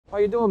How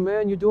you doing,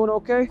 man? You doing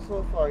okay?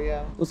 So far,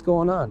 yeah. What's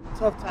going on?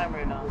 Tough time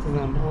right now because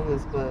I'm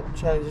homeless, but I'm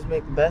trying to just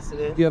make the best of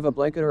it. Do you have a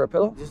blanket or a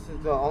pillow? This is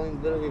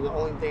literally the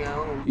only thing I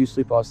own. You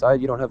sleep outside?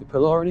 You don't have a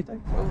pillow or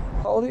anything? No.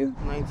 How old are you?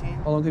 19.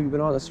 How long have you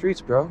been on the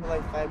streets, bro? For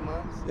like 5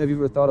 months. Have you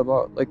ever thought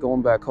about like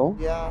going back home?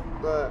 Yeah,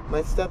 but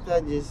my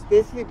stepdad just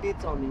basically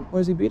beats on me. Why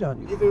does he beat on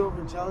you? Either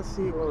over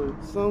jealousy or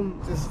some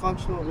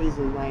dysfunctional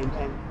reason I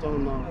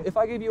don't know. If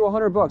I gave you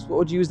 $100, what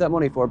would you use that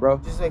money for, bro?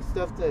 Just like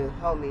stuff to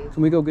help me.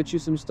 Can we go get you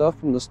some stuff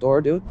from the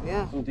store, dude?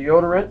 Yeah. Some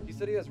deodorant. He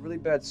said he has really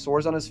bad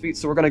sores on his feet,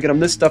 so we're gonna get him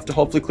this stuff to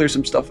hopefully clear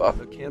some stuff off.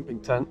 The camping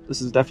tent. This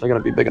is definitely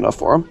gonna be big enough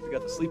for him. We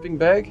got the sleeping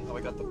bag. Now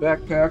we got the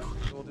backpack.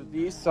 We'll do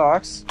these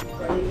socks.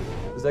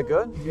 Is that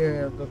good?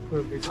 Yeah, that's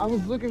perfect. I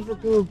was looking for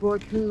pillows, but I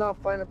could not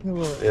find a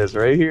pillow. It's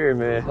right here,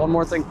 man. One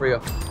more thing for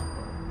you.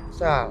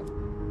 Stop.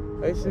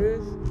 Are you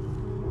serious?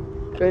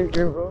 Thank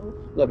you, bro.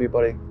 Love you,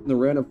 buddy. The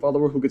random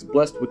follower who gets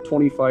blessed with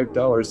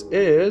 $25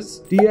 is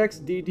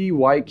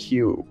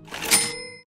DXDDYQ.